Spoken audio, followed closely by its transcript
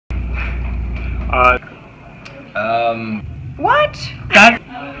What?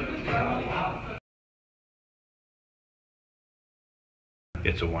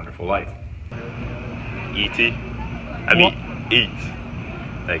 It's a Wonderful Life. E.T. I mean, eat.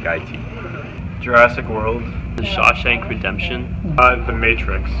 Like IT. Jurassic World. The Shawshank Redemption. The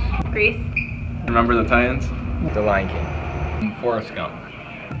Matrix. Grease. Remember the Titans? The Lion King. Forrest Gump.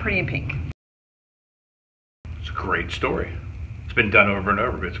 Pretty in Pink. It's a great story. It's been done over and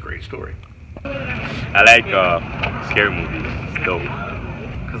over, but it's a great story. I like scary movies. It's dope.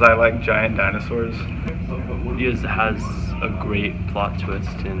 Because I like giant dinosaurs. It has a great plot twist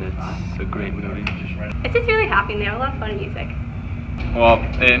and it's a great movie. It's just really happy and they have a lot of fun music. Well,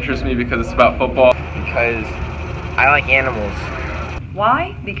 it interests me because it's about football. Because I like animals.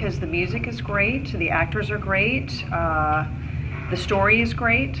 Why? Because the music is great, the actors are great, the story is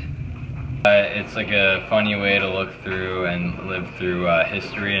great. It's like a funny way to look through and live through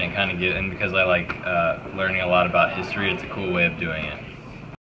history, and it kind of and because I like learning a lot about history, it's a cool way of doing it.